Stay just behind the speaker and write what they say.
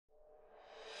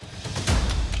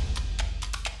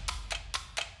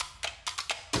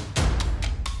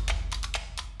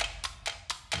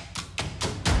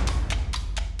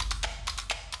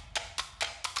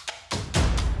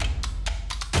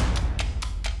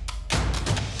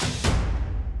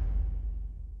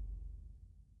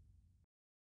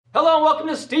Hello and welcome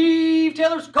to Steve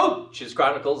Taylor's Coach's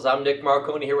Chronicles. I'm Nick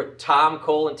Marconi here with Tom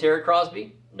Cole and Terry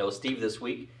Crosby. No Steve this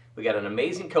week. We got an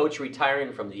amazing coach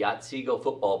retiring from the Otsego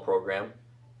football program.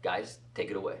 Guys,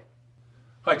 take it away.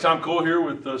 Hi, Tom Cole here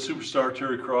with superstar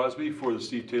Terry Crosby for the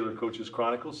Steve Taylor Coach's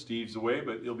Chronicles. Steve's away,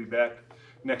 but he'll be back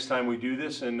next time we do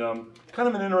this. And kind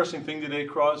of an interesting thing today,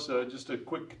 Cros, just a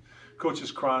quick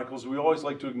Coach's Chronicles. We always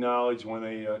like to acknowledge when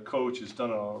a coach has done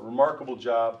a remarkable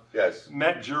job. Yes.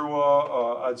 Matt Jirwa,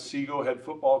 Otsego head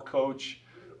football coach,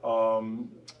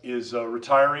 is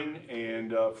retiring,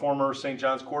 and former St.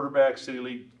 John's quarterback, City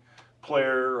League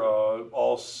player,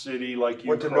 all city like you.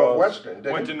 Went to Northwestern.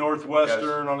 Went to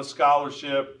Northwestern on a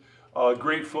scholarship.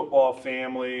 Great football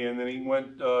family, and then he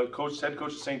went head coach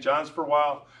at St. John's for a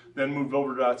while. Then moved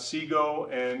over to Otsego,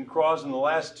 and Cros in the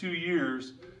last 2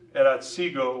 years at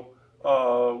Otsego.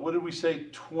 What did we say?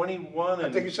 21 and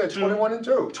I think you said 21 and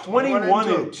 2. 21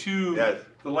 and 2. Yes.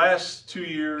 The last 2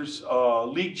 years,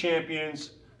 league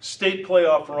champions, state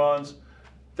playoff runs.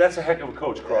 That's a heck of a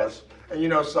coach, Cros. Yes. And you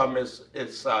know something,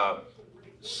 it's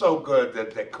so good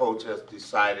that the coach has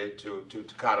decided to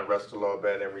kind of rest a little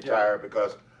bit and retire,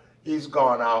 because he's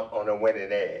gone out on a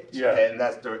winning edge. Yeah. And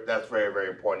that's very, very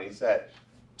important. He's had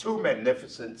 2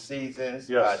 magnificent seasons,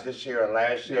 this year and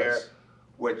last year,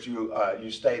 which you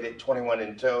stated 21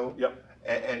 and 2. Yep.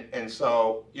 And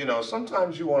so, you know,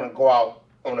 sometimes you want to go out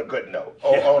on a good note,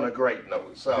 or on a great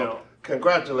note. So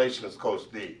congratulations,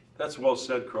 Coach D. That's well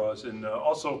said, Cros. And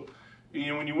also, you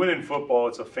know, when you win in football,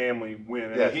 it's a family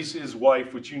win. And he's his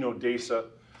wife, which you know, Desa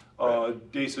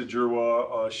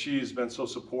Jirwa. She has been so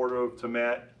supportive to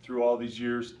Matt through all these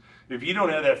years. If you don't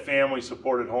have that family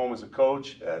support at home as a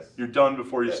coach, you're done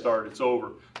before you start. It's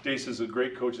over. Desa's a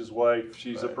great coach's wife.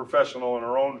 She's a professional in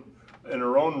her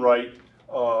own right.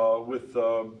 With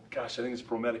gosh, I think it's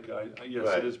ProMedica.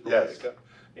 Yes, it is ProMedica. Yes.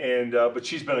 And but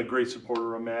she's been a great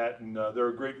supporter of Matt, and they're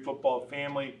a great football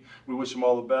family. We wish them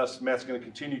all the best. Matt's going to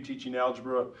continue teaching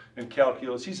algebra and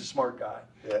calculus. He's a smart guy,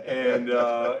 and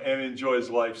enjoys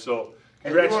life. So,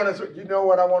 and you know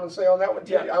what I want to say on that one,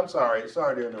 Terry? I'm sorry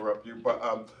to interrupt you, but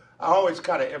I always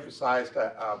kind of emphasize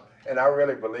that, and I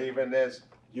really believe in this.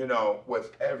 You know,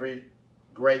 with every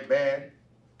great man,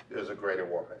 there's a greater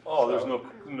woman. Oh, so, there's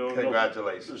no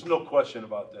congratulations. There's no question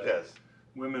about that. Yes.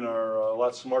 Women are a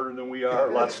lot smarter than we are,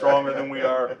 a lot stronger than we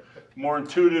are, more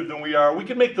intuitive than we are. We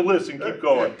can make the list and keep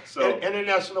going. So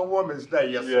International Women's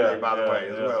Day yesterday, by the way,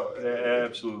 as well. Yeah,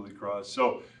 absolutely, Cros.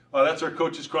 So that's our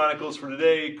Coach's Chronicles for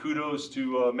today. Kudos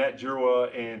to Matt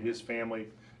Jirwa and his family,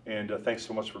 and thanks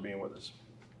so much for being with us.